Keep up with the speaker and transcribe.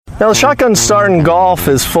Now, the shotgun start in golf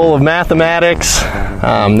is full of mathematics.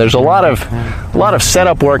 There's a lot of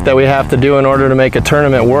setup work that we have to do in order to make a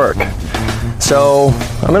tournament work. So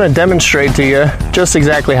I'm going to demonstrate to you just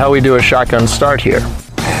exactly how we do a shotgun start here.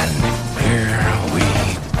 And here we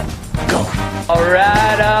go. All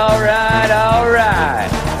right.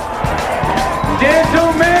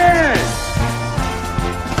 Gentlemen,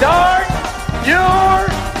 start your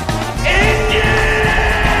engine!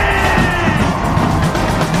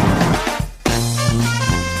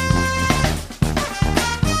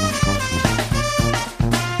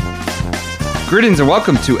 Greetings and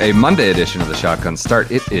welcome to a Monday edition of the Shotgun Start.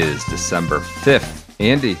 It is December 5th.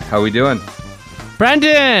 Andy, how we doing?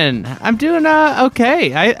 Brendan, I'm doing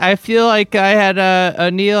okay. I feel like I had a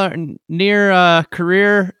near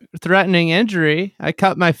career-threatening injury. I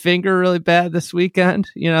cut my finger really bad this weekend.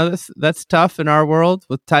 You know, that's tough in our world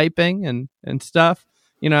with typing and stuff.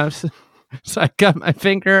 You know, so I cut my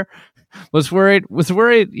finger. Was worried.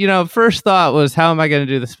 You know, first thought was, how am I going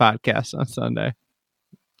to do this podcast on Sunday?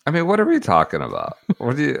 I mean, what are we talking about?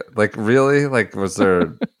 What do you like? Really? Like, was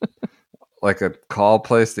there like a call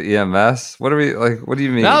placed to EMS? What are we like? What do you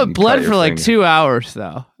mean? No, it bled for like finger? 2 hours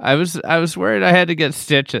though. I was worried I had to get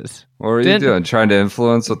stitches. What were you doing? Trying to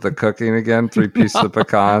influence with the cooking again? 3 pieces of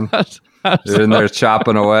pecan. You're in there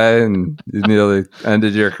chopping away, and you nearly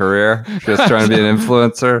ended your career just trying to be an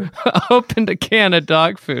influencer. I opened a can of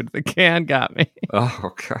dog food. The can got me.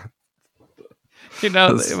 Oh God. You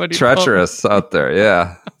know, it's treacherous out there.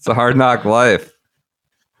 Yeah, it's a hard knock life.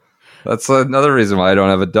 That's another reason why I don't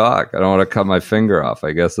have a dog. I don't want to cut my finger off.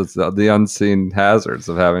 I guess it's the unseen hazards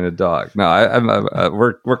of having a dog. No,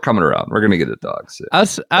 we're coming around. We're gonna get a dog soon.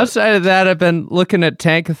 Outside of that, I've been looking at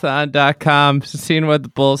tankathon.com, seeing what the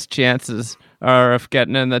Bulls' chances are of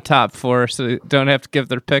getting in the top 4, so they don't have to give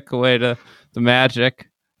their pick away to the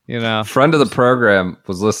Magic. You know, Friend of the program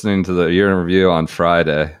was listening to the year in review on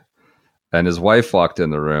Friday. And his wife walked in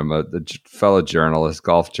the room, a fellow journalist,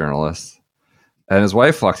 golf journalist. And his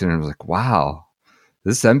wife walked in and was like, wow,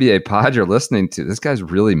 this NBA pod you're listening to, this guy's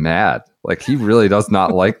really mad. Like, he really does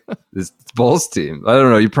not like this Bulls team. I don't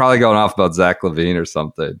know. You're probably going off about Zach LaVine or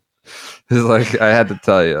something. He's like, I had to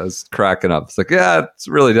tell you. I was cracking up. It's like, yeah, it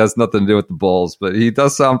really has nothing to do with the Bulls. But he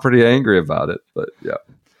does sound pretty angry about it. But, yeah.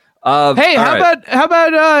 Hey, how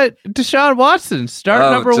about Deshaun Watson?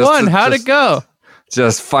 Start number 1. How'd it go?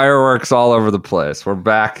 Just fireworks all over the place. We're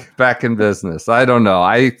back in business. I don't know.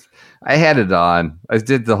 I had it on. I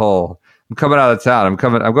did the whole. I'm coming out of town. I'm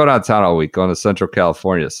going out of town all week, going to Central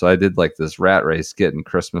California. So I did like this rat race, getting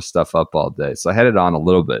Christmas stuff up all day. So I had it on a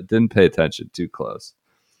little bit. Didn't pay attention too close,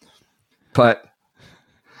 but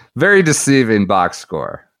very deceiving box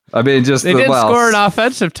score. I mean, just they did score an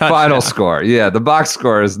offensive touchdown. Final score. Yeah, the box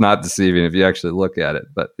score is not deceiving if you actually look at it.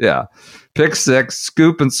 But yeah. Pick 6,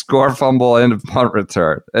 scoop and score, fumble, and punt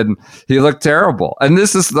return. And he looked terrible. And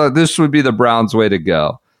this would be the Browns' way to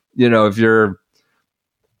go. You know, if you're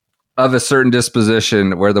of a certain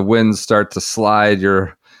disposition where the winds start to slide,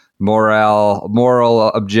 your moral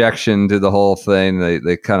objection to the whole thing,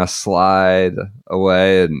 they kind of slide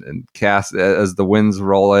away and cast as the winds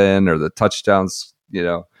roll in or the touchdowns, you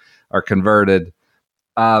know, are converted.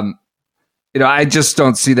 You know, I just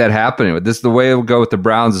don't see that happening. The way it will go with the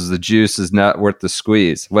Browns is the juice is not worth the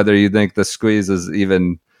squeeze. Whether you think the squeeze is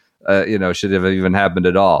even, should have even happened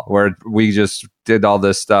at all. Where we just did all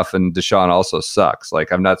this stuff and Deshaun also sucks.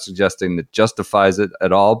 Like, I'm not suggesting that justifies it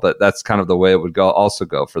at all, but that's kind of the way it would go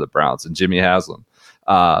for the Browns and Jimmy Haslam.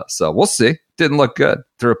 So we'll see. Didn't look good.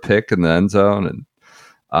 Threw a pick in the end zone.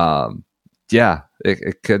 And yeah,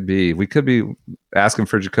 it could be. We could be asking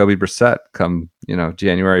for Jacoby Brissett come,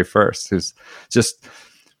 January 1st, who's just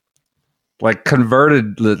like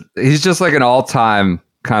converted. He's just like an all-time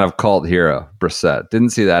kind of cult hero, Brissett. Didn't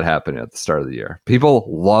see that happening at the start of the year. People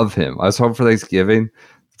love him. I was hoping for Thanksgiving.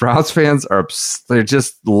 Browns fans they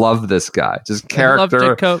just love this guy. Just character.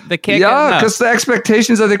 They can't get because the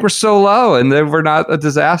expectations, I think, were so low and they were not a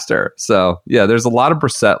disaster. So yeah, there's a lot of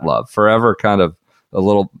Brissett love. Forever kind of a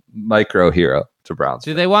little micro hero to Browns.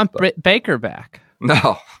 Do they want Baker back?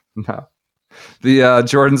 No. The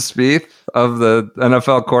Jordan Spieth of the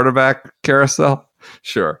NFL quarterback carousel?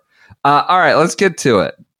 Sure. All right, let's get to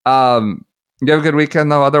it. You have a good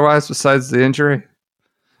weekend, though, otherwise, besides the injury?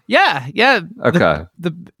 Yeah. Okay.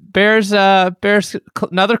 The Bears,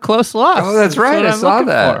 another close loss. Oh, that's right. I saw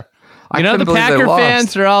that. The Packer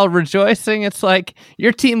fans are all rejoicing. It's like,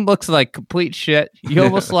 your team looks like complete shit. You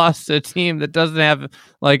almost lost to a team that doesn't have,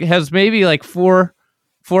 has maybe four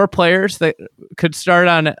players that could start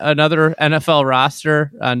on another NFL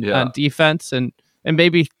roster on defense and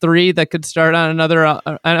maybe 3 that could start on another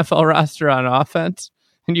NFL roster on offense.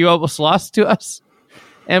 and you almost lost to us.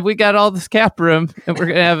 And we got all this cap room, and we're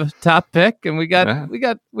gonna have a top pick, and we got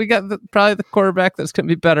probably the quarterback that's gonna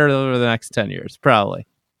be better over the next 10 years, probably.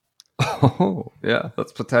 Oh yeah,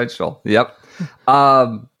 that's potential. Yep.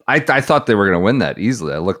 I thought they were gonna win that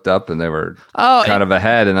easily. I looked up and they were kind of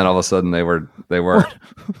ahead, and then all of a sudden they were.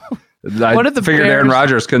 I figured Aaron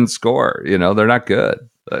Rodgers couldn't score. You know, they're not good.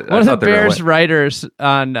 One of the Bears writers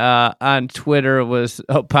on Twitter was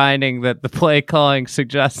opining that the play calling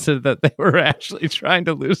suggested that they were actually trying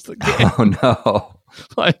to lose the game. Oh no!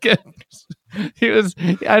 Like he was.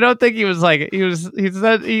 I don't think he was like he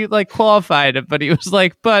said he like qualified it, but he was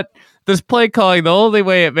like, but this play calling, the only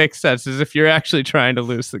way it makes sense is if you're actually trying to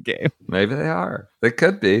lose the game. Maybe they are. They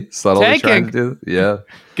could be subtly trying to do. Yeah.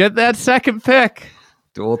 Get that second pick.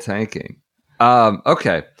 Dual tanking.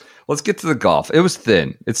 Okay. Let's get to the golf. It was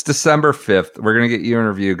thin. It's December 5th. We're going to get your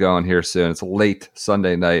interview going here soon. It's late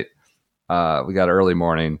Sunday night. We got early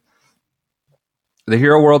morning. The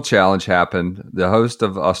Hero World Challenge happened. The host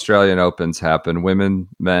of Australian Opens happened. Women,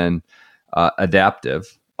 men,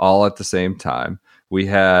 adaptive, all at the same time. We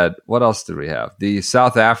had, what else did we have? The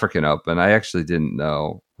South African Open. I actually didn't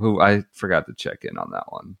know who. I forgot to check in on that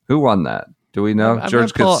one. Who won that? Do we know?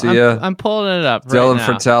 George Garcia. I'm pulling it up. Dylan right now.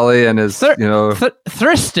 Fratelli and his,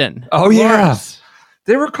 Thurston. Oh yeah,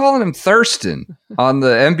 they were calling him Thurston on the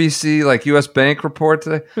NBC U.S. Bank report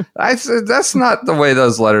today. I said that's not the way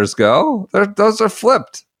those letters go. Those are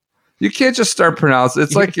flipped. You can't just start pronouncing.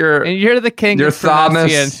 It's like you're the king of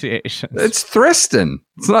pronunciations. It's Thurston.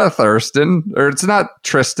 It's not Thurston, or it's not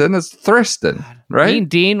Tristan. It's Thurston, right? Mean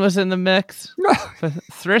Dean was in the mix.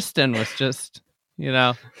 Thurston was just.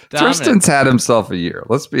 Tristan's had himself a year.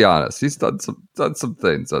 Let's be honest. He's done some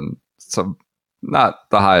things on some not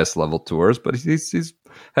the highest level tours, but he's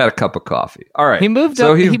had a cup of coffee. All right. He moved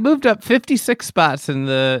up 56 spots in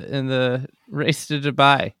the race to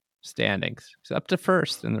Dubai standings. He's up to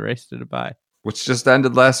first in the race to Dubai, which just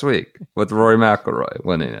ended last week with Rory McIlroy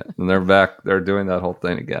winning it, and they're back. They're doing that whole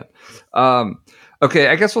thing again. Okay,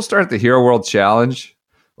 I guess we'll start the Hero World Challenge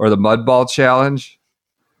or the Mud Ball Challenge.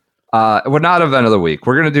 We're not event of the week.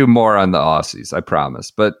 We're going to do more on the Aussies, I promise.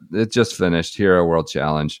 But it just finished. Hero World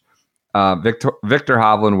Challenge. Viktor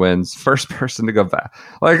Hovland wins. First person to go back.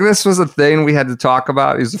 This was a thing we had to talk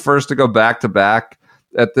about. He's the first to go back-to-back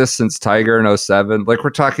at this since Tiger in 2007. We're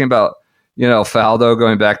talking about, Faldo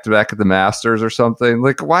going back-to-back at the Masters or something.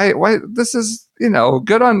 Why? This is,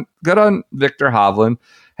 good on Viktor Hovland.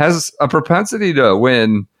 Has a propensity to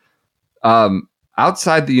win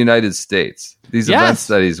outside the United States. These events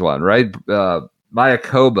that he's won, right?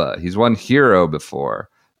 Mayakoba, he's won Hero before.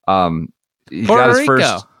 He got his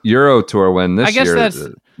first Euro Tour win this year. I guess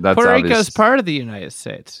that's Puerto Rico's part of the United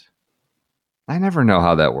States. I never know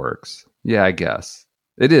how that works. Yeah, I guess.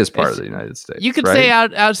 It is part of the United States. You could say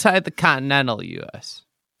outside the continental U.S.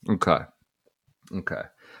 Okay.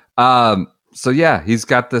 So yeah, he's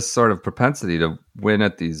got this sort of propensity to win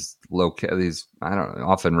at these I don't know,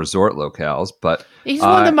 often resort locales, but he's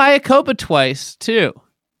won the Mayakoba twice too.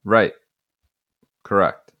 Right.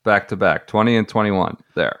 Correct. Back to back, 20 and 21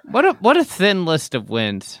 there. What a thin list of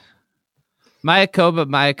wins.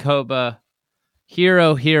 Mayakoba,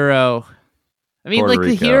 Hero. I mean, Puerto Rico.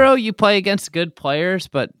 The Hero, you play against good players,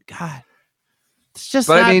 but God, it's just.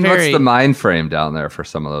 But what's the mind frame down there for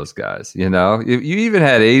some of those guys? You even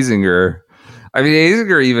had Azinger. I mean,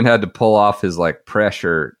 Azinger even had to pull off his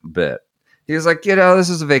pressure bit. He was like, this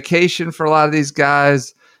is a vacation for a lot of these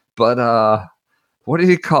guys, but what did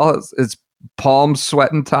he call it? It's palm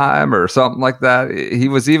sweating time or something like that. He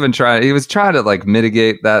was trying to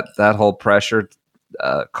mitigate that whole pressure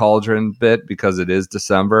cauldron bit because it is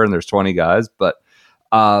December and there's 20 guys. But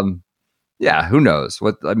yeah, who knows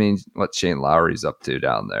what Shane Lowry's up to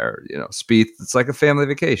down there. Spieth, it's like a family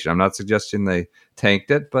vacation. I'm not suggesting they tanked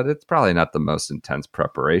it, but it's probably not the most intense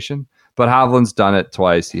preparation. But Hovland's done it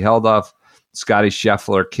twice. He held off Scottie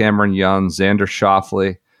Scheffler, Cameron Young, Xander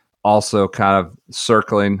Schauffele, also kind of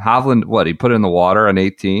circling. Hovland, he put it in the water on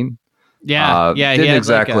 18? Yeah, yeah. Didn't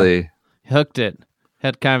exactly hooked it.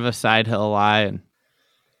 Had kind of a side hill lie and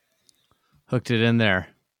hooked it in there.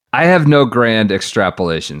 I have no grand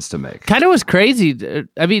extrapolations to make. Kind of was crazy.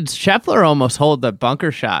 I mean, Scheffler almost holed the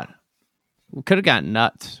bunker shot. Could have gotten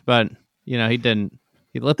nuts, but he didn't.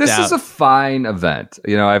 He lipped out. This is a fine event.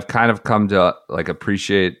 I've kind of come to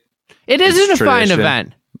appreciate. It isn't a fine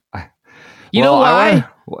event. You know why?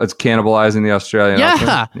 It's cannibalizing the Australian Open.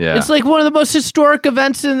 Yeah. It's one of the most historic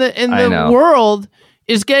events in the world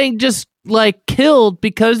is getting just killed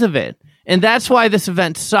because of it, and that's why this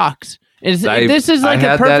event sucks. This is a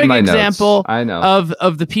perfect example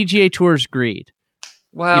of the PGA Tour's greed.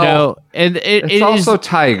 Well, and it's also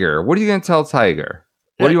Tiger. What are you going to tell Tiger?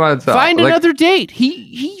 What do you want to tell? Find another date.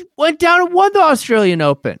 He went down and won the Australian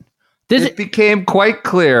Open. It became quite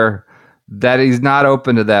clear that he's not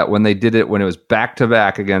open to that when they did it when it was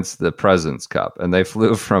back-to-back against the President's Cup, and they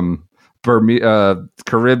flew from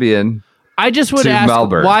Caribbean. I just would ask,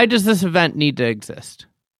 Melbourne. Why does this event need to exist?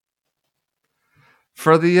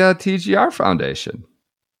 For the TGR Foundation.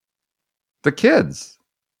 The kids.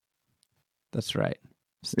 That's right.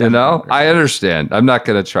 I understand. I'm not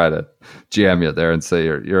going to try to jam you there and say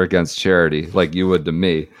you're against charity like you would to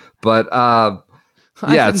me. But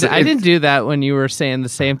yeah, I didn't do that when you were saying the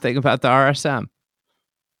same thing about the RSM.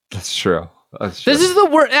 That's true. This is the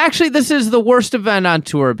worst. Actually, this is the worst event on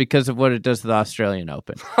tour because of what it does to the Australian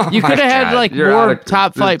Open. You could have had like more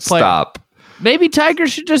top flight players. Stop. Maybe Tiger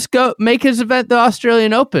should just go make his event the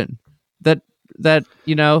Australian Open. That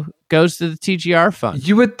goes to the TGR fund.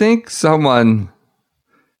 You would think someone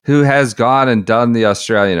who has gone and done the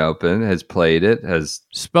Australian Open, has played it, has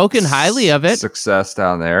spoken highly of it, success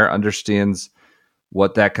down there, understands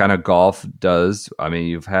what that kind of golf does. I mean,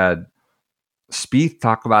 you've had Spieth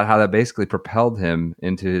talk about how that basically propelled him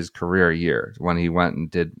into his career year when he went and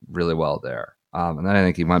did really well there. And then I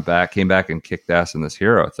think he came back and kicked ass in this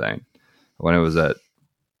hero thing when it was at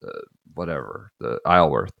the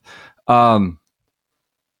Isleworth.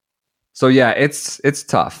 So yeah, it's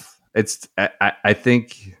tough. I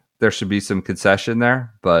think there should be some concession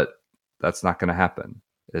there, but that's not going to happen.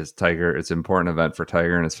 It's an important event for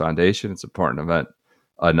Tiger and his foundation. It's important event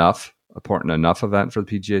enough event for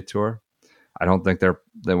the PGA Tour. I don't think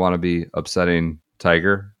they want to be upsetting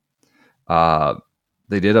Tiger.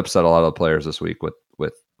 They did upset a lot of the players this week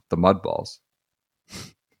with the mud balls.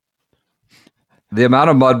 The amount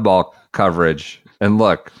of mud ball coverage, and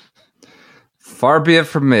look, far be it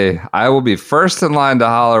from me. I will be first in line to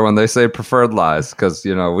holler when they say preferred lies, because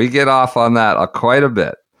we get off on that quite a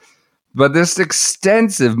bit. But this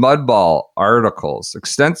extensive mud ball articles,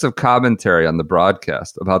 extensive commentary on the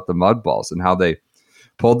broadcast about the mud balls and how they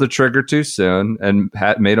pulled the trigger too soon and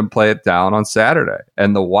made them play it down on Saturday.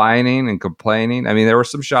 And the whining and complaining. I mean, there were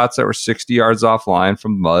some shots that were 60 yards offline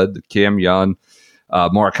from mud. Cam Young,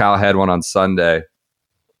 Morikawa had one on Sunday.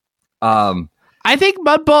 I think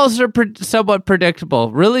mud balls are somewhat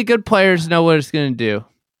predictable. Really good players know what it's going to do.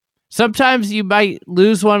 Sometimes you might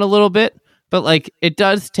lose one a little bit, but it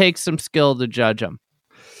does take some skill to judge them.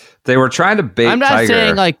 They were trying to bait. I'm not Tiger.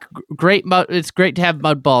 saying great mud. It's great to have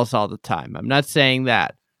mud balls all the time. I'm not saying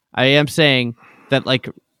that. I am saying that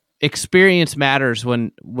experience matters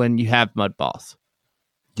when you have mud balls.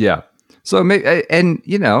 Yeah. So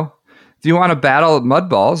if you want to battle mud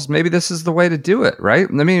balls, maybe this is the way to do it, right?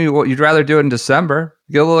 I mean, you'd rather do it in December,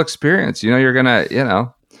 get a little experience. You're gonna,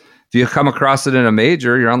 if you come across it in a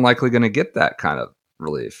major, you're unlikely going to get that kind of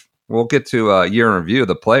relief. We'll get to a year in review.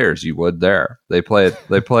 The players you would there. They play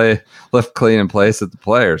lift, clean, and place at the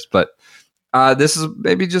players. But this is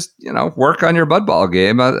maybe just work on your mud ball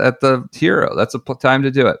game at the hero. That's a time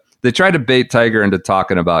to do it. They tried to bait Tiger into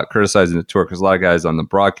talking about criticizing the tour because a lot of guys on the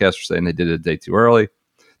broadcast were saying they did it a day too early.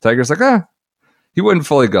 Tiger's like, he wouldn't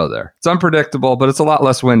fully go there. It's unpredictable, but it's a lot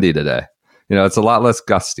less windy today. It's a lot less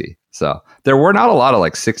gusty. So there were not a lot of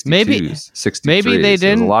 62s, maybe 63s. Maybe they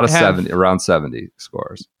didn't. A lot of 70, around 70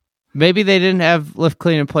 scores. Maybe they didn't have lift,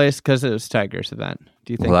 clean, in place because it was Tiger's event.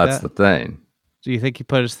 Do you think that's the thing. Do you think he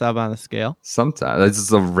put his thumb on the scale? Sometimes. This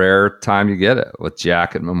is a rare time you get it with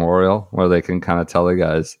Jack at Memorial, where they can kind of tell the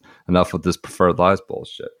guys enough with this preferred lies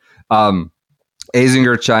bullshit.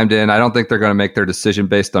 Azinger chimed in. I don't think they're going to make their decision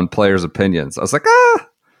based on players' opinions. I was like,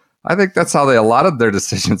 I think that's how a lot of their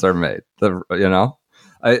decisions are made.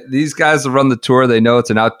 These guys that run the tour, they know it's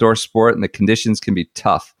an outdoor sport and the conditions can be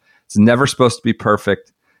tough. It's never supposed to be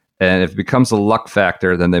perfect. And if it becomes a luck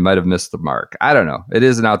factor, then they might have missed the mark. I don't know. It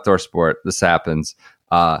is an outdoor sport. This happens.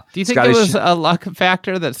 Do you think it was a luck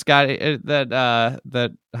factor that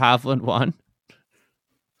that Hovland won?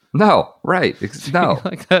 No, right. No.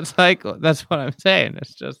 That's what I'm saying.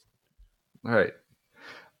 It's just all right.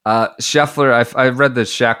 Scheffler, I read the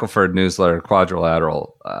Shackelford newsletter,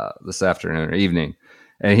 Quadrilateral, this afternoon or evening,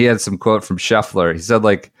 and he had some quote from Scheffler. He said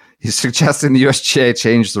he's suggesting the USGA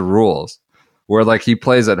change the rules where he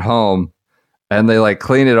plays at home and they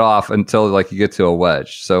clean it off until you get to a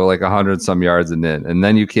wedge. So 100 some yards and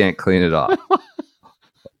then you can't clean it off.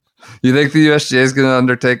 You think the USGA is going to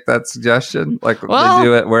undertake that suggestion? They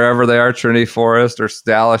do it wherever they are, Trinity Forest or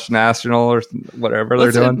Stalish National or whatever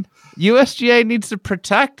they're doing? USGA needs to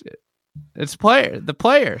protect the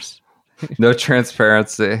players. No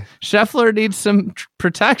transparency. Scheffler needs some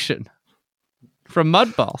protection. from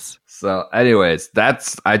mud balls. So, anyways,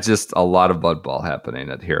 that's a lot of mud ball happening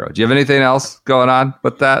at Hero. Do you have anything else going on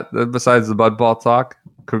with that besides the mud ball talk?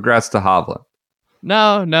 Congrats to Hovland.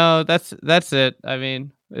 No, that's it. I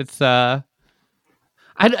mean, it's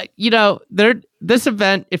this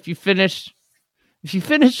event, if you finish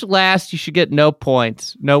last, you should get no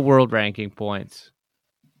points, no world ranking points.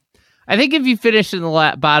 I think if you finish in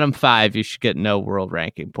the bottom 5, you should get no world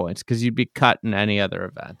ranking points because you'd be cut in any other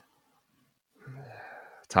event.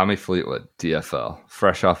 Tommy Fleetwood, DFL,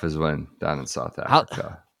 fresh off his win down in South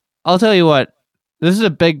Africa. I'll tell you what, this is a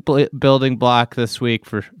big building block this week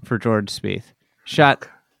for George Spieth. Shot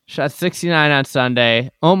 69 on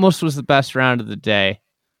Sunday, almost was the best round of the day.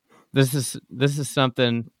 This is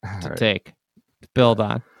something to build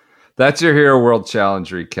on. That's your Hero World Challenge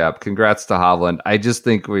recap. Congrats to Hovland. I just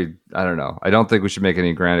think I don't know. I don't think we should make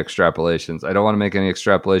any grand extrapolations. I don't want to make any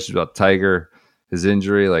extrapolations about Tiger, his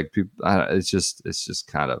injury. Like people, it's just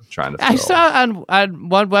kind of trying to. I saw on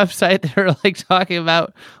one website they were like talking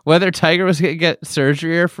about whether Tiger was going to get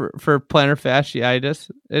surgery for plantar fasciitis.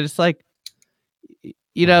 It's like,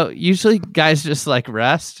 usually guys just like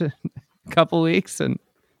rest a couple weeks and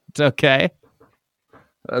it's okay.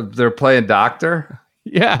 They're playing doctor.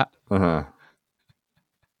 Yeah. Uh-huh.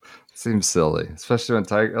 Seems silly, especially when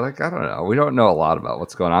Tiger, I don't know. We don't know a lot about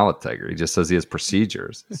what's going on with Tiger. He just says he has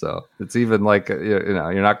procedures. So it's even like,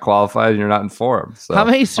 you're not qualified and you're not informed. So how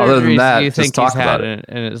many surgeries do you think he's had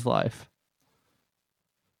in his life?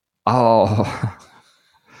 Oh,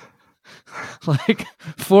 like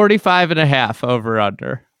 45 and a half over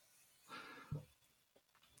under.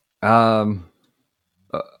 I'll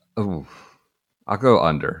go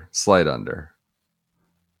under, slight under.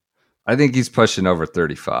 I think he's pushing over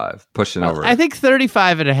 35. I think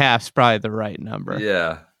 35 and a half is probably the right number.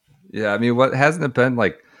 Yeah. I mean, what hasn't it been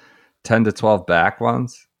like 10 to 12 back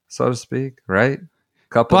ones, so to speak, right?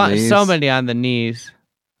 Couple knees. So many on the knees.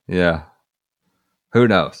 Yeah. Who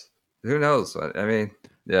knows? I mean,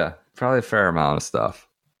 yeah, probably a fair amount of stuff.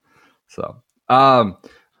 So, when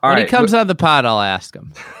he comes on the pod, I'll ask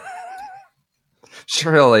him.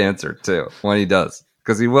 Sure, he'll answer too when he does,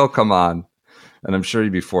 because he will come on. And I'm sure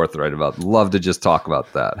you'd be forthright about it. Love to just talk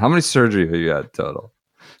about that. How many surgery have you had total?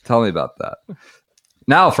 Tell me about that.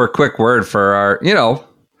 Now for a quick word for our,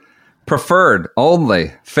 preferred,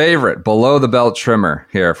 only, favorite, below the belt trimmer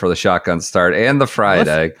here for the shotgun start and the fried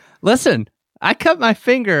egg. Listen, I cut my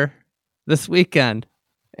finger this weekend.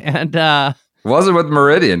 And wasn't with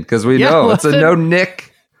Meridian, because we know it's a no nick.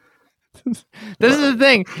 This is the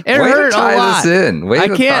thing. It hurt a lot. This in. I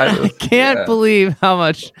can't believe how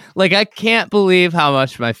much. I can't believe how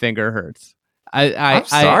much my finger hurts. I'm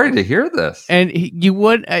sorry to hear this. And you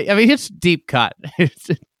would. I mean, it's deep cut.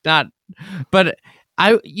 It's not. But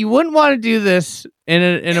you wouldn't want to do this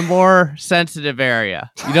in a more sensitive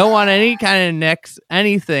area. You don't want any kind of nicks,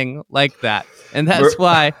 anything like that. And that's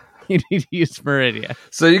why you need to use Meridian.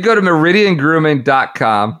 So you go to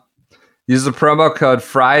meridiangrooming.com. Use the promo code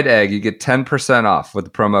Fried Egg. You get 10% off with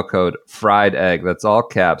the promo code Fried Egg. That's all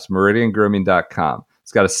caps. meridiangrooming.com.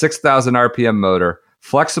 It's got a 6,000 RPM motor,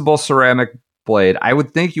 flexible ceramic blade. I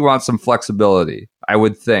would think you want some flexibility. I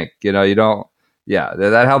would think, you don't. Yeah,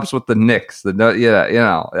 that helps with the nicks. It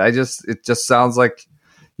just sounds like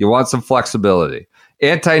you want some flexibility.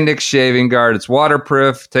 Anti-nick shaving guard. It's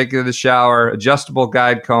waterproof. Take it in the shower. Adjustable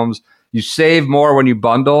guide combs. You save more when you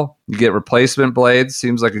bundle. You get replacement blades.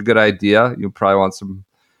 Seems like a good idea. You probably want some,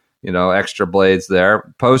 extra blades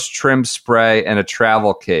there. Post-trim spray and a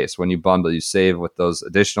travel case. When you bundle, you save with those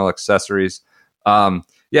additional accessories. Kind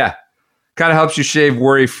of helps you shave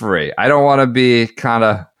worry-free. I don't want to be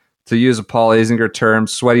to use a Paul Azinger term,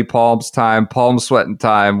 sweaty palms time, palm sweating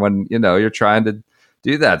time when, you're trying to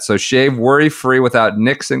do that. So shave worry-free without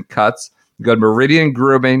nicks and cuts. Go to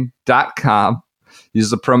meridiangrooming.com. Use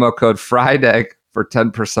the promo code Fried Egg for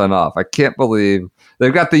 10% off. I can't believe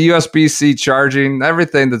they've got the USB-C charging,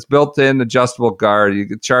 everything that's built in, adjustable guard, you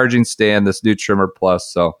get charging stand, this new trimmer plus.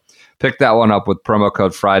 So pick that one up with promo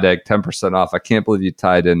code Fried Egg, 10% off. I can't believe you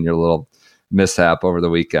tied in your little mishap over the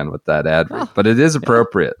weekend with that ad read, but it is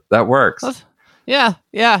appropriate. That works. Yeah.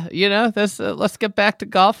 Let's get back to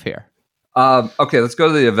golf here. Okay, let's go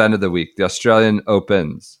to the event of the week, the Australian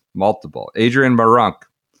Opens, multiple. Adrian Meronk.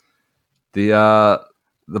 The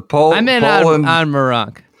Poland on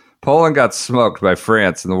Meronk. Poland got smoked by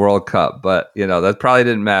France in the World Cup, but that probably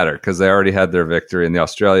didn't matter because they already had their victory in the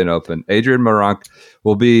Australian Open. Adrian Meronk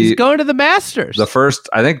will be He's going to the Masters. The first,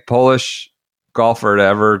 I think, Polish golfer to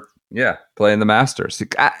ever play in the Masters.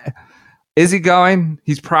 Is he going?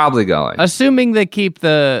 He's probably going, assuming they keep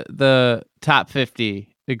the top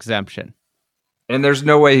 50 exemption. And there's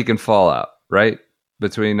no way he can fall out. right?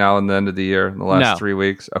 Between now and the end of the year, in the last 3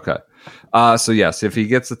 weeks? Okay. So yes, if he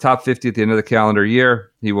gets the top 50 at the end of the calendar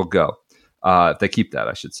year, he will go. If they keep that,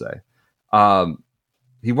 I should say.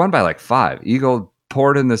 He won by like 5. Eagle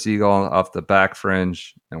poured in this eagle off the back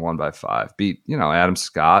fringe and won by 5. Beat, Adam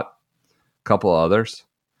Scott, a couple others.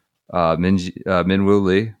 Minwoo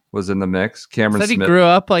Lee was in the mix. Cameron Said he Smith. grew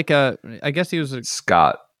up I guess he was a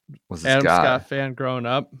Scott was his Adam guy. Scott fan growing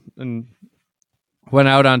up and went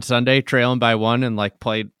out on Sunday trailing by 1 and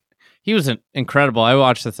played. He was incredible. I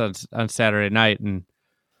watched this on Saturday night, and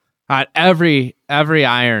every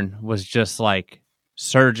iron was just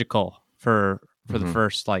surgical for the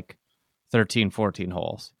first 13, 14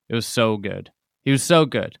 holes. It was so good. He was so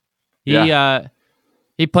good.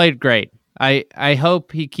 He played great. I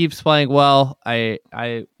hope he keeps playing well.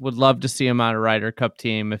 I would love to see him on a Ryder Cup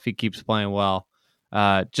team if he keeps playing well.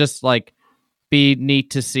 Just be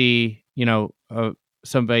neat to see,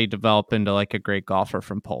 somebody develop into a great golfer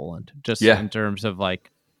from Poland, just in terms of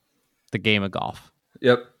the game of golf.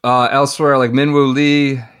 Yep. Elsewhere, Minwoo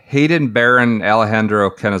Lee, Hayden Barron, Alejandro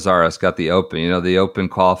Canizares got the Open, the Open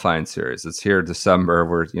qualifying series. It's here December.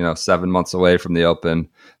 We're, 7 months away from the Open.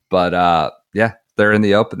 But they're in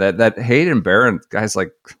the Open. That Hayden Barron guy's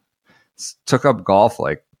took up golf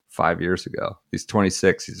 5 years ago. He's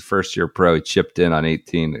 26. He's a first year pro. He chipped in on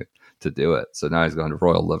 18 to do it. So now he's going to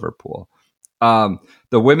Royal Liverpool.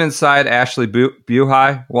 The women's side, Ashley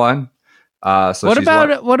Buhai won. What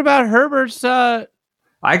about Herbert's? I'm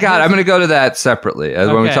going to go to that separately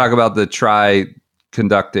when we talk about the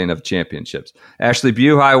conducting of championships. Ashley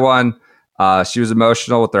Buhai won. She was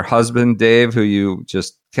emotional with her husband, Dave, who you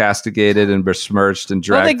just castigated and besmirched and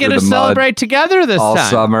dragged through the mud. They get to celebrate together this all time.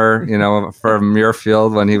 Summer, from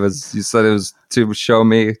Muirfield when you said it was too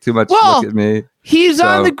much look at me. He's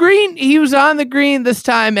on the green. He was on the green this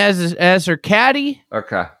time as her caddy.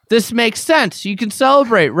 Okay. This makes sense. You can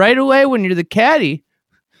celebrate right away when you're the caddy.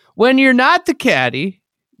 When you're not the caddy,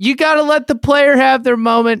 you got to let the player have their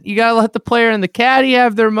moment. You got to let the player and the caddy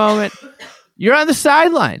have their moment. You're on the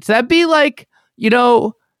sidelines. That'd be a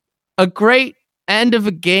great end of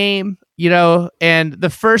a game, and the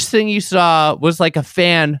first thing you saw was a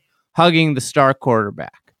fan hugging the star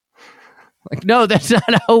quarterback. No, that's not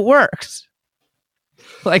how it works.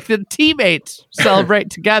 The teammates celebrate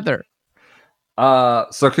together.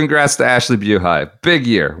 So congrats to Ashley Buhai. Big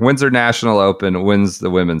year. Wins her National Open, wins the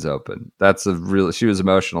Women's Open. She was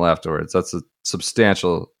emotional afterwards. That's a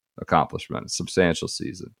substantial accomplishment, substantial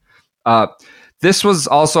season. This was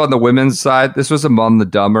also on the women's side. This was among the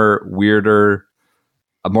dumber, weirder,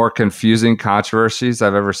 more confusing controversies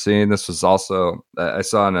I've ever seen. This was also, I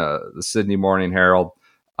saw in the Sydney Morning Herald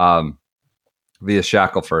via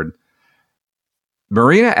Shackelford.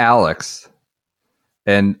 Marina Alex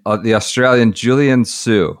and the Australian Julian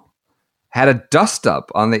Su had a dust-up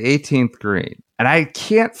on the 18th green. And I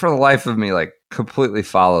can't for the life of me completely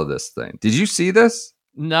follow this thing. Did you see this?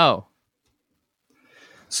 No.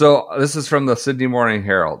 So this is from the Sydney Morning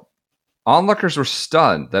Herald. Onlookers were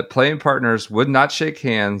stunned that playing partners would not shake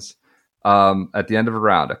hands at the end of a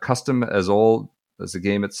round, a custom as old as the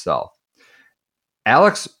game itself.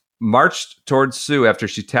 Alex marched towards Sue after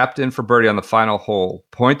she tapped in for birdie on the final hole,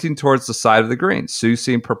 pointing towards the side of the green. Sue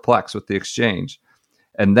seemed perplexed with the exchange.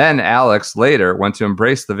 And then Alex later went to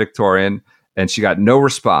embrace the Victorian, and she got no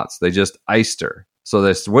response. They just iced her. So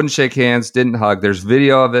they wouldn't shake hands, didn't hug. There's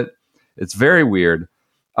video of it. It's very weird.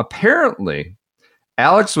 Apparently,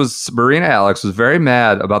 Marina Alex was very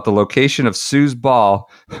mad about the location of Sue's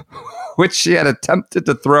ball, which she had attempted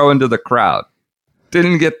to throw into the crowd.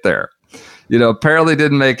 Didn't get there. Apparently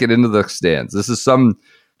didn't make it into the stands. This is some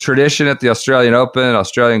tradition at the Australian Open,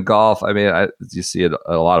 Australian golf. I mean, you see it at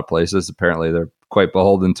a lot of places. Apparently they're quite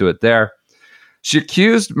beholden to it there.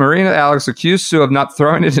 Marina Alex accused Sue of not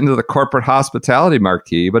throwing it into the corporate hospitality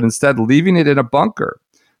marquee, but instead leaving it in a bunker,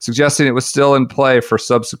 suggesting it was still in play for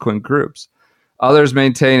subsequent groups. Others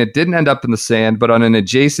maintain it didn't end up in the sand, but on an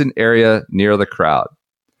adjacent area near the crowd.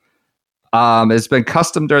 It's been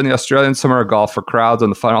custom during the Australian Summer of Golf for crowds on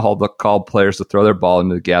the final hole to call players to throw their ball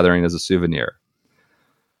into the gathering as a souvenir.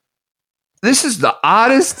 This is the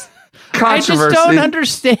oddest controversy. I just don't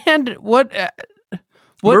understand what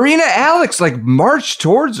Marina Alex marched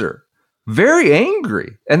towards her, very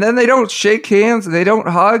angry, and then they don't shake hands, and they don't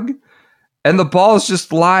hug, and the ball is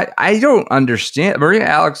just I don't understand. Marina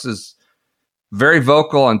Alex is very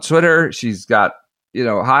vocal on Twitter. She's got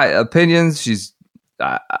high opinions.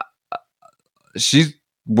 She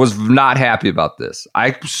was not happy about this.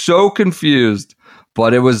 I'm so confused,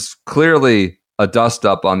 but it was clearly a dust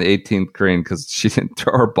up on the 18th green because she didn't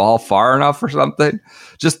throw her ball far enough or something.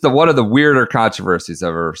 Just one of the weirder controversies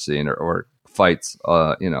I've ever seen or fights,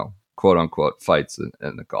 quote unquote fights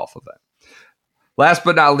in the golf event. Last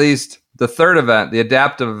but not least, the third event, the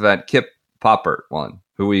adaptive event, Kip Poppert won,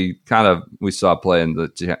 who we saw play in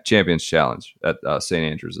the Champions Challenge at St.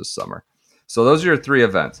 Andrews this summer. So those are your three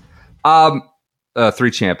events.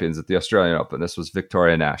 Three champions at the Australian Open. This was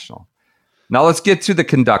Victoria National. Now let's get to the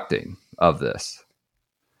conducting of this.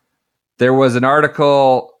 There was an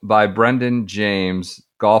article by Brendan James,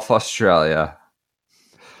 Golf Australia,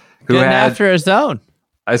 who Getting had after his own.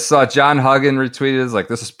 I saw John Huggan retweeted like,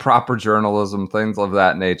 this is proper journalism, things of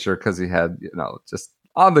that nature, because he had, just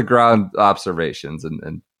on the ground observations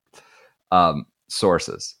and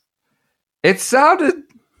sources. It sounded,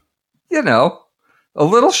 a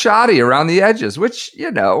little shoddy around the edges, which,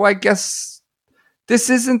 I guess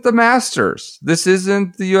this isn't the Masters. This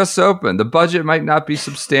isn't the US Open. The budget might not be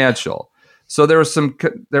substantial. So there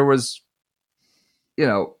was,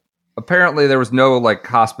 apparently there was no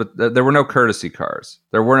there were no courtesy cars.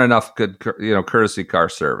 There weren't enough good, courtesy car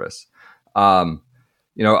service.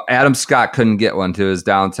 Adam Scott couldn't get one to his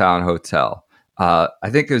downtown hotel. I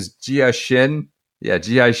think it was Jia Shin. Yeah,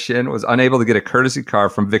 Jia Shin was unable to get a courtesy car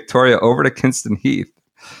from Victoria over to Kingston Heath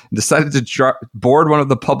and decided to board one of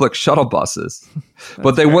the public shuttle buses.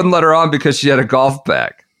 But they wouldn't let her on because she had a golf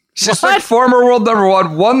bag. She's like former world number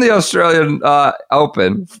one, won the Australian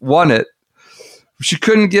Open, won it. She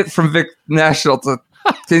couldn't get from Vic National to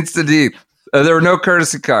Kingston Heath. There were no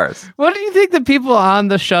courtesy cars. What do you think the people on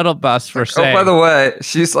the shuttle bus were saying? Oh, by the way,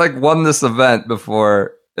 she's won this event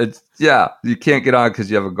before. You can't get on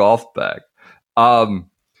because you have a golf bag.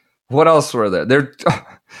 What else were there?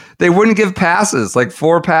 They wouldn't give passes,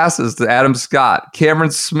 4 passes to Adam Scott,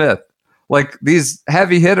 Cameron Smith, these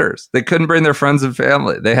heavy hitters. They couldn't bring their friends and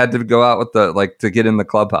family. They had to go out with to get in the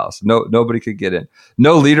clubhouse. Nobody could get in.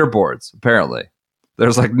 No leaderboards, apparently.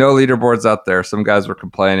 There's no leaderboards out there. Some guys were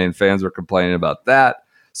complaining. Fans were complaining about that.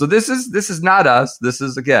 So this is not us. This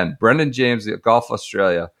is, again, Brendan James at Golf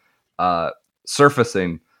Australia,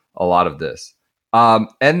 surfacing a lot of this.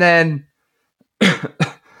 And then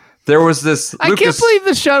there was this. I can't believe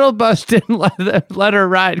the shuttle bus didn't let her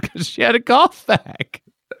ride because she had a golf bag.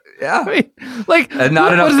 Yeah, I mean, and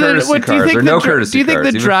not enough courtesy cars or no courtesy cars. Do you think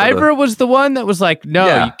the driver was the one that was like,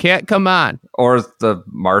 no, you can't come on? Or the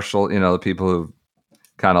marshal, the people who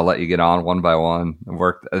kind of let you get on one by one and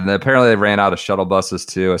worked. And then apparently they ran out of shuttle buses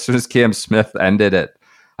too. As soon as Cam Smith ended it,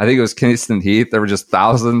 I think it was Kingston Heath, there were just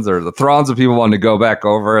thousands or the throngs of people wanting to go back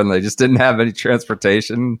over, and they just didn't have any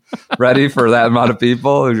transportation ready for that amount of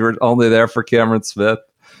people who were only there for Cameron Smith.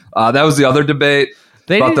 That was the other debate.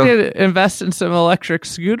 They need to invest in some electric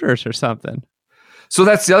scooters or something. So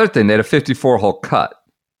that's the other thing. They had a 54-hole cut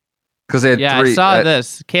because they had 3. I saw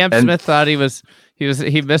this. Cam Smith thought he missed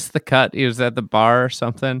the cut. He was at the bar or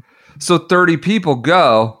something. So 30 people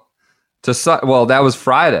go to, that was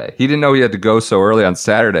Friday. He didn't know he had to go so early on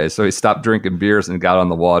Saturday, so he stopped drinking beers and got on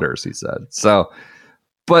the waters, he said. So,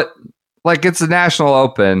 but it's a National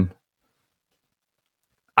Open.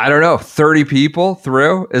 I don't know. 30 people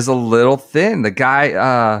through is a little thin. The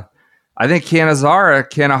guy, I think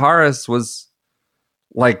Cannavaras was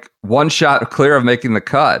one shot clear of making the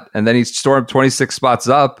cut, and then he stormed 26 spots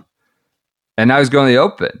up, and now he's going to the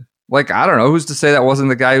Open. I don't know. Who's to say that wasn't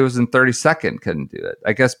the guy who was in 32nd couldn't do it?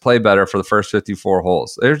 I guess play better for the first 54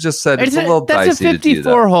 holes. They just said it's a little dicey to do that. That's a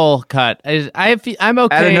 54-hole cut. I'm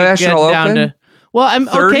okay at a National Open? down to. Well, I'm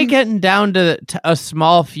 30? Okay getting down to a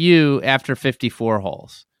small few after 54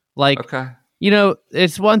 holes. Okay.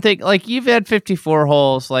 It's one thing. You've had 54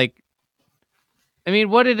 holes. What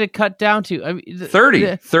did it cut down to?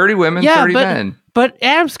 30 women, 30 men. But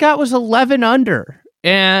Adam Scott was 11 under,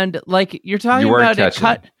 and you're talking about a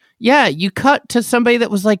cut. Yeah, you cut to somebody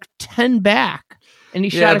that was 10 back, and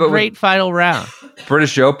he shot a great final round.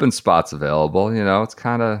 British Open spots available. It's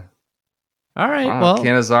kind of all right. Wow,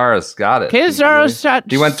 Cannavaras got it. Cannavaras shot.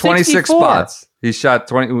 He went 26 64. spots. He shot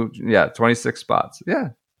 26 spots. Yeah,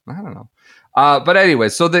 I don't know. But anyway,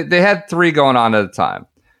 so they had 3 going on at a time.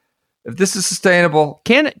 If this is sustainable,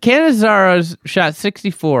 Cannavaras shot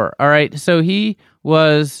 64. All right, so he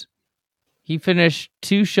finished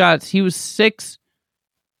 2 shots. He was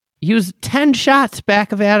 10 shots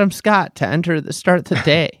back of Adam Scott to start the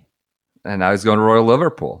day. And now he's going to Royal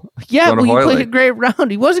Liverpool. Yeah, he played a great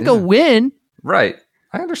round. He wasn't going to win. Right.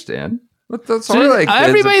 I understand. But that's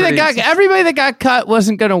everybody that got cut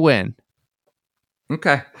wasn't going to win.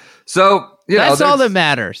 Okay. So, that's all that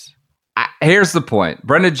matters. Here's the point.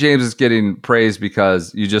 Brendan James is getting praise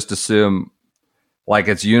because you just assume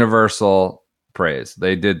it's universal praise.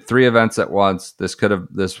 They did 3 events at once. This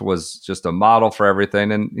was just a model for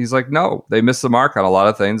everything. And he's like, no, they missed the mark on a lot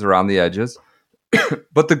of things around the edges.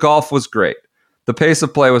 But the golf was great. The pace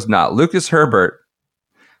of play was not. Lucas Herbert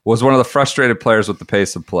was one of the frustrated players with the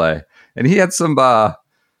pace of play. And he had some,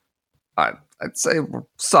 I'd say,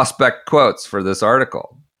 suspect quotes for this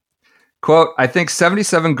article. Quote, I think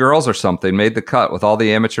 77 girls or something made the cut with all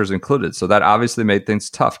the amateurs included. So that obviously made things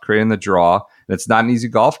tough, creating the draw. And it's not an easy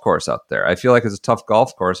golf course out there. I feel like it's a tough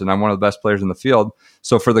golf course, and I'm one of the best players in the field.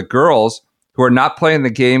 So for the girls who are not playing the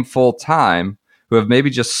game full time, who have maybe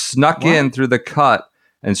just snuck in through the cut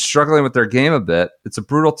and struggling with their game a bit, it's a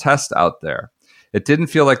brutal test out there. It didn't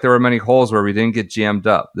feel like there were many holes where we didn't get jammed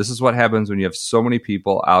up. This is what happens when you have so many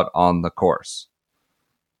people out on the course.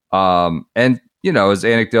 And, as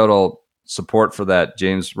anecdotal support for that,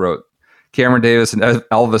 James wrote, Cameron Davis and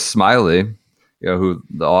Elvis Smiley, who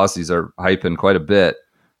the Aussies are hyping quite a bit.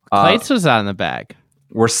 Plates was on the bag.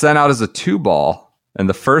 Were sent out as a 2-ball in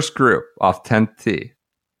the first group off 10th tee.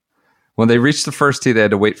 When they reached the first tee, they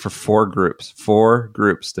had to wait for 4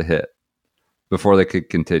 groups to hit before they could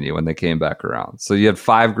continue when they came back around. So you had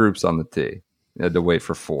 5 groups on the tee. You had to wait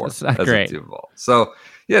for 4. That's not as great. A 2-ball. So,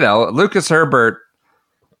 Lucas Herbert,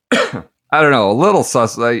 I don't know, a little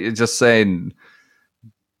sus, just saying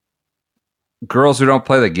girls who don't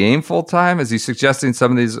play the game full time. Is he suggesting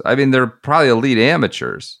some of these? I mean, they're probably elite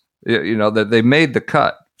amateurs, that they made the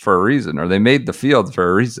cut for a reason, or they made the field for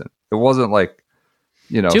a reason. It wasn't like,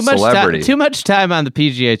 celebrity. Too much time on the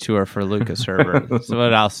PGA Tour for Lucas Herbert. That's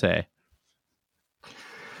what I'll say.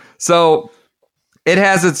 So it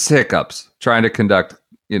has its hiccups trying to conduct,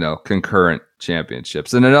 concurrent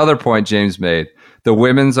championships. And another point James made, the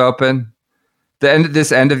Women's Open,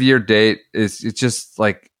 this end of year date it's just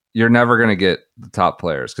like, you're never going to get the top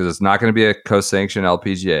players because it's not going to be a co-sanctioned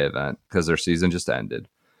LPGA event because their season just ended.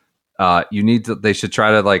 They should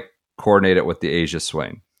try to coordinate it with the Asia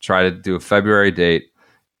swing. Try to do a February date,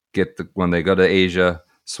 when they go to Asia,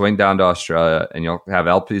 swing down to Australia, and you'll have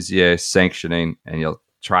LPGA sanctioning, and you'll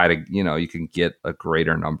try to, you can get a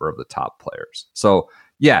greater number of the top players. So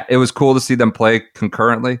yeah, it was cool to see them play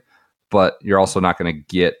concurrently, but you're also not going to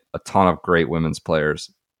get a ton of great women's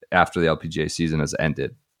players after the LPGA season has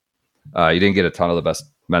ended. You didn't get a ton of the best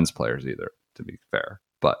men's players either, to be fair,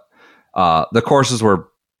 but the courses were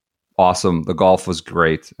awesome. The golf was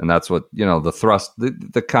great. And that's what, the thrust,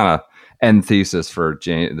 the kind of end thesis for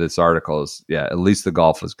this article is, at least the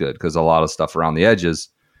golf was good because a lot of stuff around the edges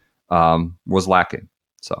was lacking.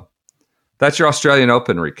 So that's your Australian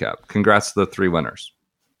Open recap. Congrats to the 3 winners.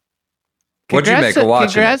 What'd you make of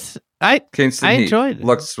watching? Congrats. I enjoyed it.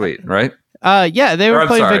 Looked sweet, right? Yeah, they were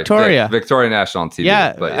playing Victoria. Victoria National on TV.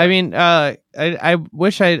 Yeah, but I mean, I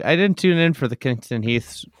wish I didn't tune in for the Kingston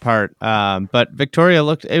Heath part, but Victoria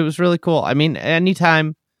it was really cool. I mean,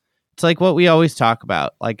 anytime, it's like what we always talk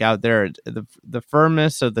about, like out there, the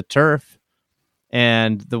firmness of the turf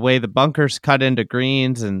and the way the bunkers cut into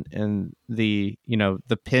greens and the,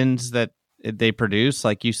 the pins that they produce,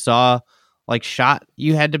 like you saw,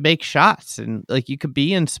 you had to make shots and you could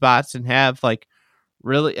be in spots and have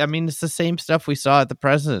really, I mean, it's the same stuff we saw at the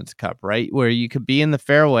President's Cup, right? Where you could be in the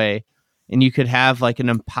fairway and you could have an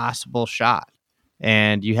impossible shot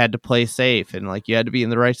and you had to play safe and you had to be in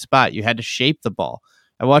the right spot. You had to shape the ball.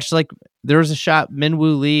 I watched there was a shot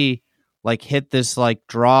Minwoo Lee hit this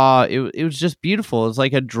draw. It was just beautiful. It was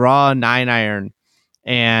like a draw 9-iron.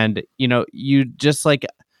 And, you just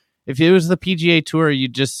if it was the PGA Tour,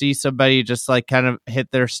 you'd just see somebody just kind of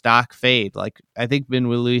hit their stock fade. I think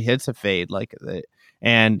Minwoo Lee hits a fade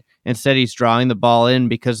and instead he's drawing the ball in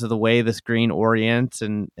because of the way this green orients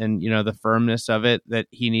and the firmness of it, that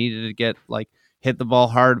he needed to get hit the ball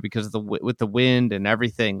hard because of with the wind and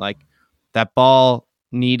everything. That ball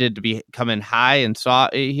needed to be coming high, and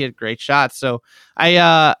he had great shots. So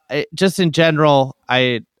I just in general,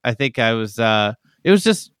 I think I was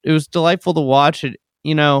it was delightful to watch it.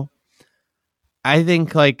 I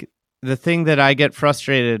think the thing that I get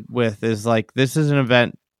frustrated with is this is an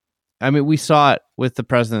event. I mean, we saw it with the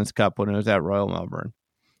President's Cup when it was at Royal Melbourne.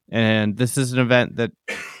 And this is an event that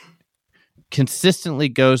consistently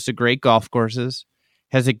goes to great golf courses,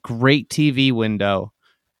 has a great TV window.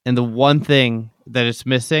 And the one thing that it's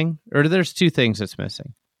missing, or there's 2 things it's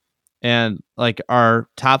missing. And our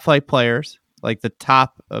top flight players, the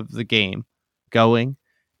top of the game going,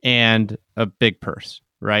 and a big purse,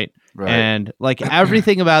 right? And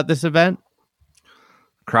everything about this event,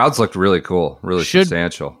 crowds looked really cool, really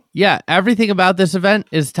substantial. Yeah, everything about this event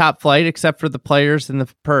is top flight except for the players and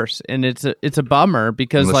the purse, and it's a bummer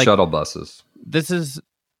because and the shuttle buses. This is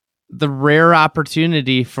the rare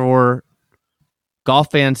opportunity for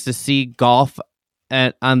golf fans to see golf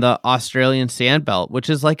on the Australian sandbelt, which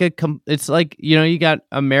is you got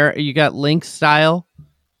you got links style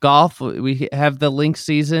golf. We have the link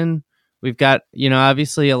season. We've got,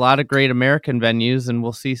 obviously a lot of great American venues, and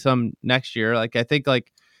we'll see some next year. Like, I think,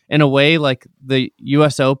 like, in a way, like the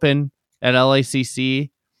US Open at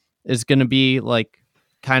LACC is going to be like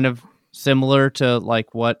kind of similar to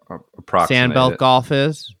like what Sandbelt golf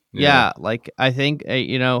is. Yeah. Like, I think,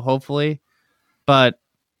 hopefully, but,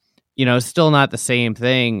 it's still not the same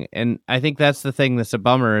thing. And I think that's the thing that's a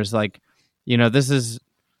bummer is like, this is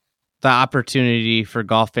the opportunity for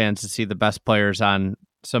golf fans to see the best players on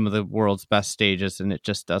some of the world's best stages, and it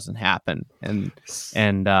just doesn't happen. And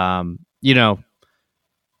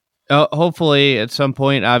hopefully at some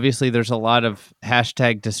point, obviously there's a lot of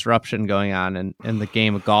hashtag disruption going on in the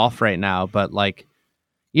game of golf right now, but like,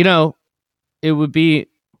 it would be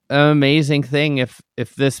an amazing thing if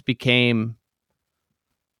this became,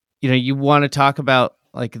 you want to talk about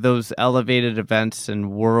like those elevated events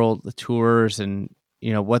and world tours and,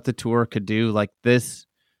 what the tour could do, like this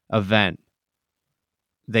event,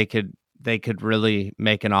 they could really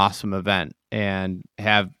make an awesome event and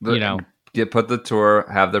have, put the tour,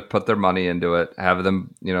 put their money into it, have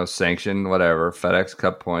them, sanction whatever, FedEx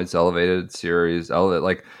Cup points, elevated series,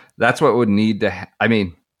 like that's what would need to,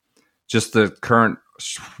 just the current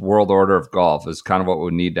world order of golf is kind of what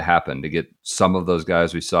would need to happen to get some of those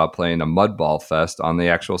guys we saw playing a mud ball fest on the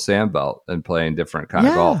actual sand belt and playing different kind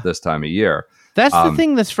of golf this time of year. That's the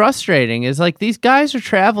thing that's frustrating is like these guys are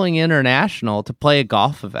traveling international to play a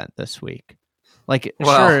golf event this week. Like,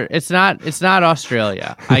 sure, it's not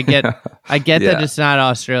Australia. I get that it's not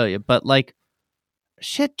Australia, but like,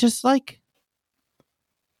 shit, just like,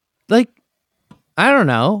 I don't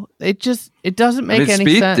know. It doesn't make any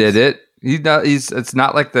Spieth sense. Did it? It's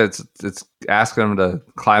not like that. It's asking him to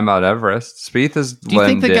climb Mount Everest. Spieth is. Do you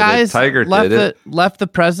think the guys Tiger left the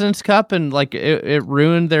President's Cup and like it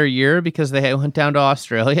ruined their year because they went down to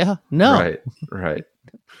Australia? No, right.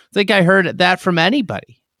 I think I heard that from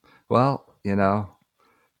anybody. Well,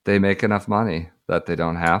 they make enough money that they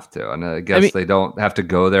don't have to, and I guess they don't have to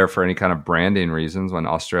go there for any kind of branding reasons when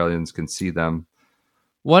Australians can see them.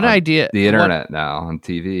 The internet now on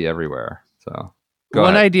TV everywhere. So.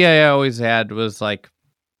 One idea I always had was like,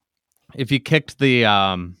 if you kicked the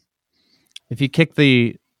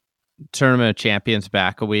Tournament of Champions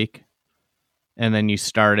back a week, and then you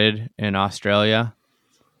started in Australia,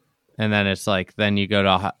 and then it's like then you go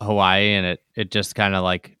to Hawaii, and it just kind of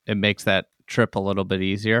like it makes that trip a little bit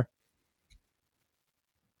easier.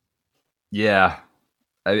 Yeah,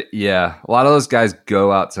 a lot of those guys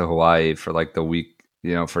go out to Hawaii for like the week.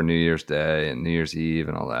 For New Year's Day and New Year's Eve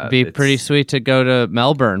and all that. It'd be pretty sweet to go to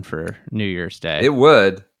Melbourne for New Year's Day. It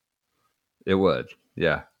would.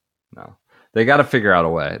 Yeah. No. They got to figure out a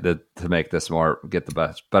way to make this get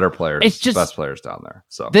the better players, best players down there.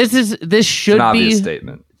 So this should an be obvious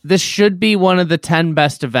statement. This should be one of the 10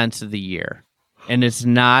 best events of the year. And it's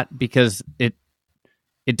not because it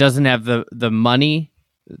doesn't have the money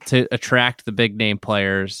to attract the big name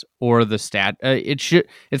players or the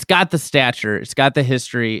it's got the stature, it's got the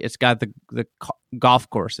history, it's got the golf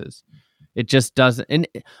courses. It just doesn't. And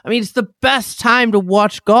I mean, it's the best time to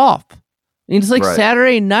watch golf. I mean, it's like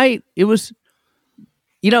Saturday night. It was,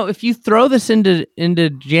 if you throw this into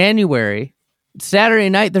January, Saturday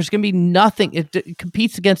night, there's going to be nothing. It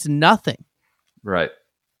competes against nothing. Right.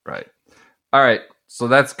 All right. So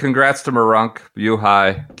that's congrats to Marunk,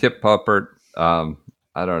 Buhai, Kip Puppert.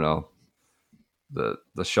 I don't know,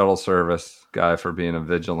 the shuttle service guy for being a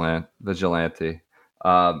vigilante.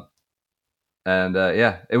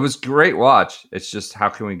 It was a great watch. It's just, how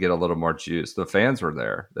can we get a little more juice? The fans were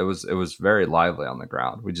there. It was very lively on the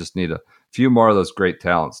ground. We just need a few more of those great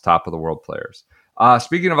talents, top of the world players.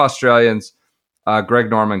 Speaking of Australians, Greg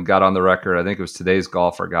Norman got on the record. I think it was Today's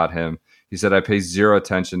Golfer got him. He said, I pay zero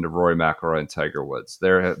attention to Rory McIlroy and Tiger Woods.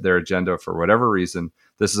 Their agenda, for whatever reason.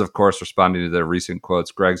 This is, of course, responding to their recent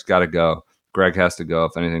quotes. Greg's got to go. Greg has to go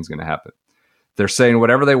if anything's going to happen. They're saying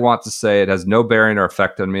whatever they want to say. It has no bearing or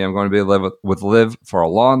effect on me. I'm going to be with Liv for a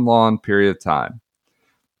long, long period of time.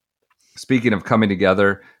 Speaking of coming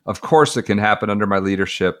together, of course it can happen under my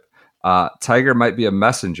leadership. Tiger might be a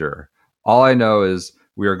messenger. All I know is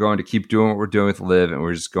we are going to keep doing what we're doing with Liv, and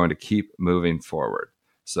we're just going to keep moving forward.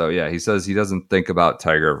 So, yeah, he says he doesn't think about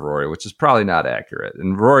Tiger of Rory, which is probably not accurate.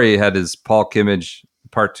 And Rory had his Paul Kimmage,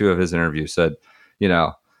 part 2 of his interview, said,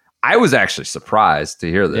 I was actually surprised to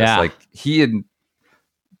hear this. Yeah. Like, he and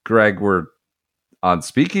Greg were on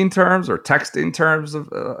speaking terms or texting terms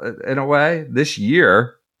in a way this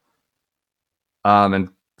year, and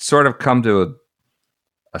sort of come to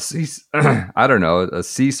a ceasefire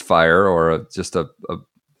or just a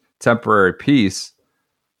temporary peace.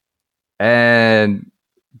 And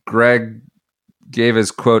Greg gave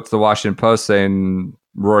his quote to the Washington Post saying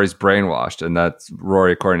Rory's brainwashed, and that's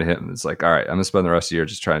Rory, according to him, it's like, all right, I'm gonna spend the rest of the year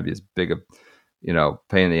just trying to be as big a,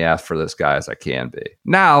 pain in the ass for this guy as I can be.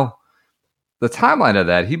 Now, the timeline of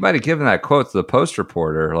that, he might have given that quote to the Post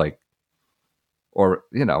reporter,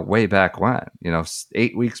 way back when,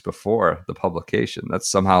 8 weeks before the publication. That's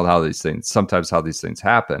sometimes how these things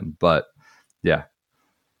happen. But yeah,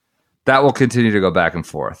 that will continue to go back and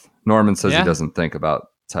forth. Norman says he doesn't think about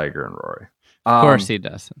Tiger and Rory. Of course he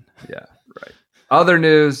doesn't. Yeah, right. Other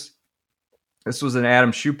news. This was an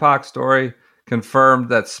Adam Schupak story. Confirmed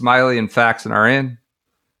that Smiley and Faxon are in,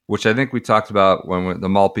 which I think we talked about when the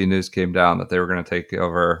Maltby news came down, that they were going to take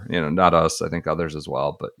over, not us, I think others as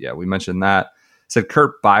well. But yeah, we mentioned that. Said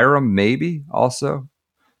Kurt Byram, maybe also,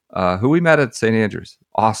 who we met at St. Andrews.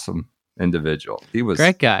 Awesome individual. He was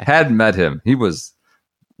great guy. Hadn't met him. He was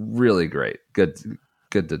really great. Good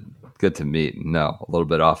to meet. No, a little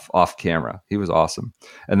bit off camera. He was awesome.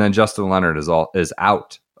 And then Justin Leonard is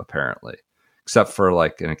out apparently, except for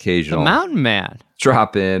like an occasional the mountain man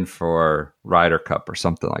drop in for Ryder Cup or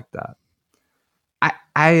something like that.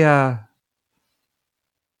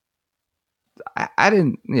 I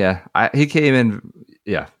didn't. Yeah, he came in.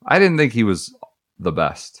 Yeah, I didn't think he was the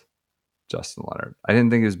best, Justin Leonard. I didn't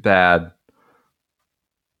think he was bad.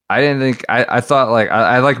 I didn't think. I thought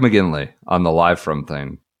I like McGinley on the live from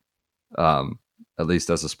thing, at least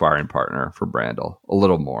as a sparring partner for Brandel a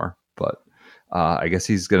little more. But I guess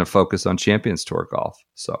he's going to focus on Champions Tour golf.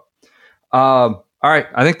 So, all right,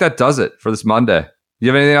 I think that does it for this Monday. You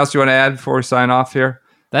have anything else you want to add before we sign off here?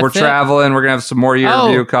 We're traveling. We're going to have some more year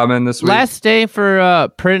review coming this week. Last day for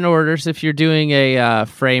print orders if you're doing a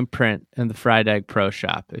frame print in the Fried Egg Pro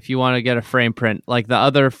Shop. If you want to get a frame print, like the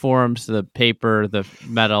other forms, the paper, the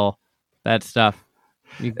metal, that stuff.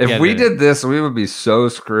 If we did this, we would be so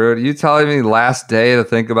screwed. You telling me last day to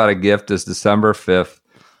think about a gift is December 5th.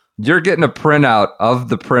 You're getting a printout of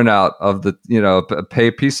the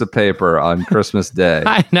piece of paper on Christmas Day.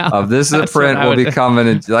 I know. This is a print will be coming.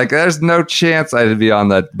 And there's no chance I'd be on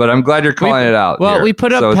that. But I'm glad you're calling it out. Well, here. we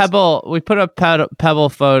put up Pebble. We put up Pebble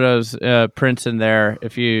photos, prints in there.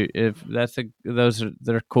 They're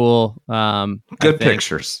cool. Good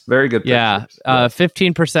pictures. Very good. Yeah. Pictures.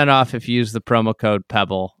 15% off if you use the promo code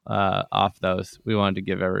Pebble off those. We wanted to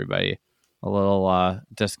give everybody a little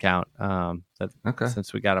discount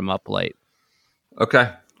since we got them up late.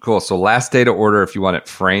 Okay, cool. So last day to order if you want it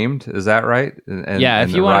framed. Is that right? And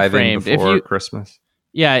if you want it framed before Christmas.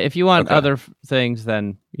 Yeah, if you want other things,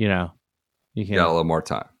 then you can got a little more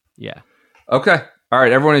time. Yeah. Okay. All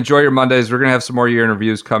right, everyone, enjoy your Mondays. We're gonna have some more year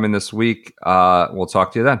interviews coming this week. We'll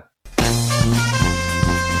talk to you then.